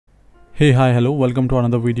Hey, hi, hello, welcome to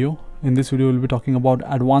another video. In this video, we'll be talking about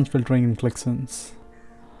advanced filtering in Qlik Sense.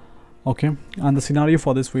 Okay, and the scenario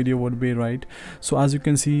for this video would be right. So as you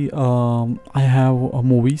can see, I have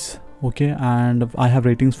movies, okay, and I have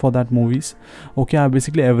ratings for that movies. Okay, I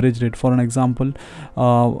basically averaged it. For an example,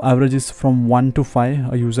 average is from 1 to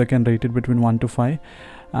 5. A user can rate it between 1 to 5.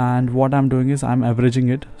 And what I'm doing is I'm averaging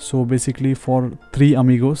it. So basically for 3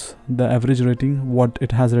 amigos, the average rating what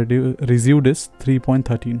it has received is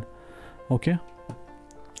 3.13. okay,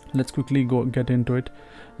 let's quickly get into it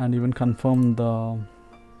and even confirm the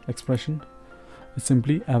expression. It's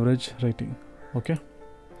simply average rating. Okay,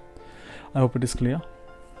 I hope it is clear.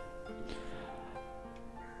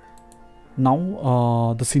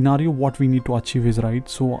 Now the scenario what we need to achieve is right.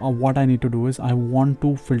 So what I need to do is I want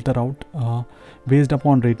to filter out based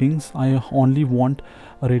upon ratings. I only want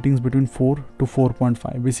ratings between 4 to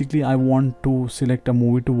 4.5. basically I want to select a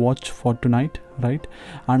movie to watch for tonight, right?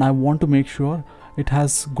 And I want to make sure it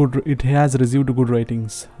has received good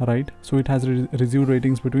ratings, right? So it has received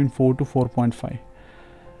ratings between 4 to 4.5,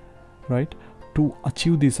 right? To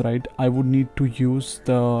achieve this, right, I would need to use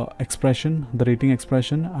the expression, the rating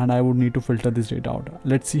expression, and I would need to filter this data out.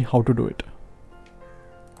 Let's see how to do it.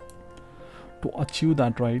 To achieve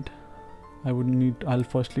that, right, I'll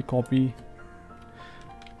firstly copy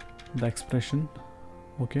the expression.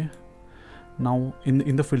 Okay, now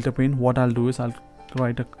in the filter pane, what I'll do is I'll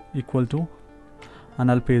write a equal to, and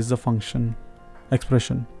I'll paste the function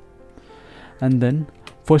expression, and then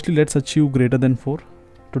firstly let's achieve greater than 4.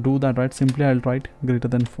 To do that, right, simply I'll write greater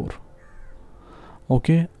than 4.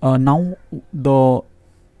 Okay, now the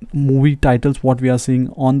movie titles what we are seeing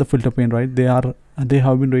on the filter pane, right, they have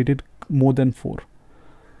been rated more than 4,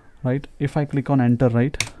 right? If I click on enter,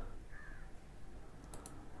 right,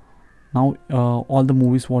 now all the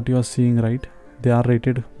movies what you are seeing, right, they are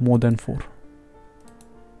rated more than 4.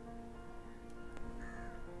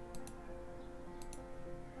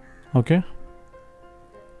 Okay,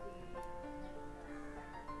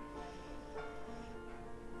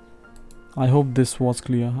 I hope this was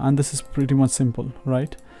clear, and this is pretty much simple,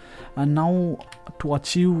 right? And now to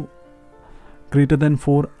achieve greater than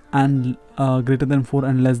 4 and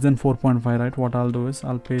less than 4.5, right, what I'll do is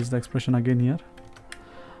I'll paste the expression again here.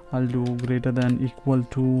 I'll do greater than equal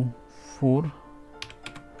to 4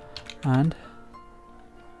 and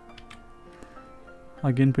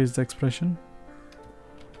again paste the expression,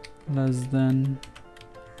 less than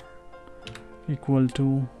equal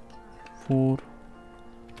to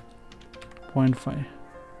 4.5,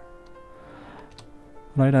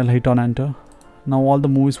 right? I'll hit on enter. Now all the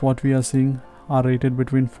movies what we are seeing are rated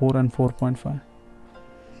between 4 and 4.5.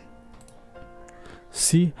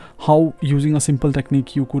 See how using a simple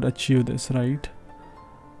technique you could achieve this, right?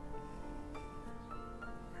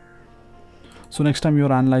 So next time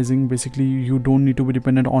you're analyzing, basically you don't need to be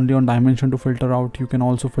dependent only on dimension to filter out. You can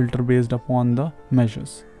also filter based upon the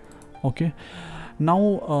measures. Okay,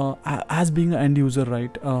 now as being an end user,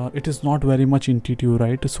 right, it is not very much intuitive,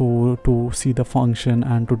 right? So to see the function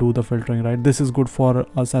and to do the filtering, right, this is good for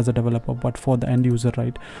us as a developer, but for the end user,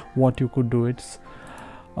 right, what you could do is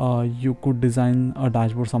you could design a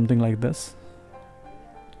dashboard something like this.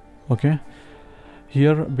 Okay,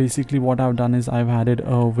 here basically what I've done is I've added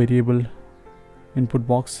a variable input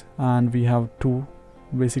box, and we have two,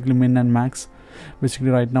 basically min and max. Basically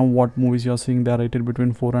right now what movies you're seeing, they are rated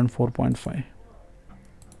between 4 and 4.5,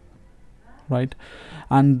 right?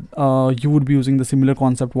 And you would be using the similar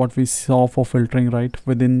concept what we saw for filtering, right,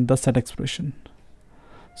 within the set expression.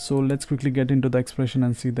 So let's quickly get into the expression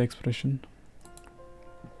and see the expression.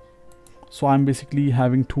 So I'm basically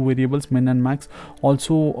having two variables, min and max.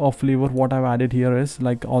 Also a flavor what I've added here is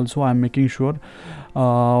like, also I'm making sure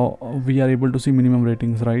we are able to see minimum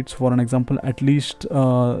ratings, right? So for an example, at least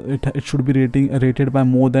it should be rated by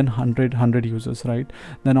more than 100 users, right?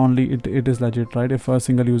 Then only it is legit, right? If a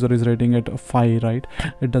single user is rating it 5, right,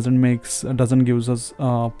 it doesn't give us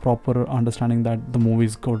proper understanding that the movie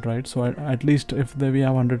is good, right? So at least if we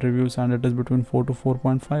have 100 reviews and it is between 4 to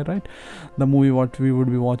 4.5, right, the movie what we would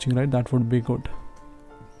be watching, right, that would be good,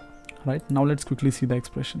 right? Now let's quickly see the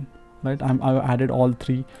expression, right? I've added all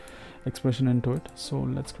 3 expression into it, so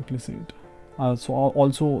let's quickly see it. So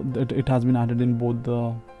also it has been added in both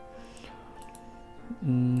the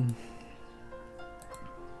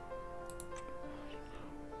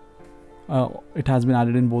it has been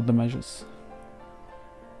added in both the measures.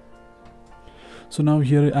 So now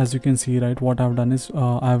here, as you can see, right, what I've done is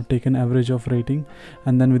I have taken average of rating,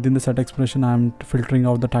 and then within the set expression I'm filtering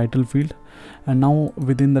out the title field, and now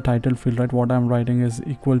within the title field, right, what I'm writing is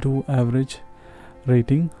equal to average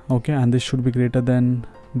rating. Okay, and this should be greater than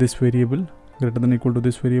this variable, greater than or equal to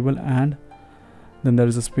this variable, and then there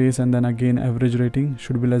is a space, and then again average rating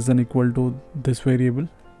should be less than or equal to this variable,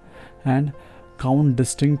 and count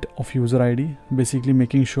distinct of user ID, basically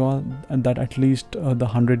making sure that at least the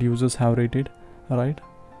 100 users have rated, right?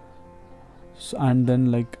 So, and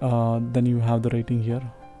then then you have the rating here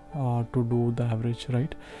to do the average,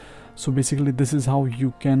 right? So basically this is how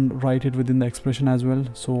you can write it within the expression as well.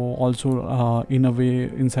 So also in a way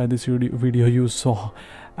inside this video you saw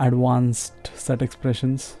advanced set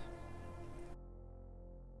expressions.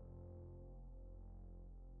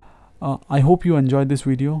 I hope you enjoyed this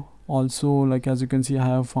video. Also, as you can see, I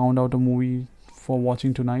have found out a movie for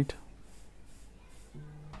watching tonight,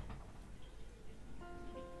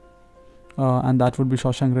 and that would be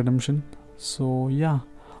Shawshank Redemption. So yeah,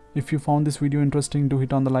 if you found this video interesting, do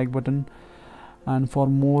hit on the like button, and for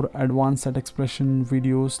more advanced set expression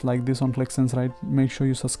videos like this on Qlik Sense, right, make sure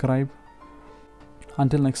you subscribe.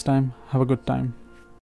 Until next time, have a good time.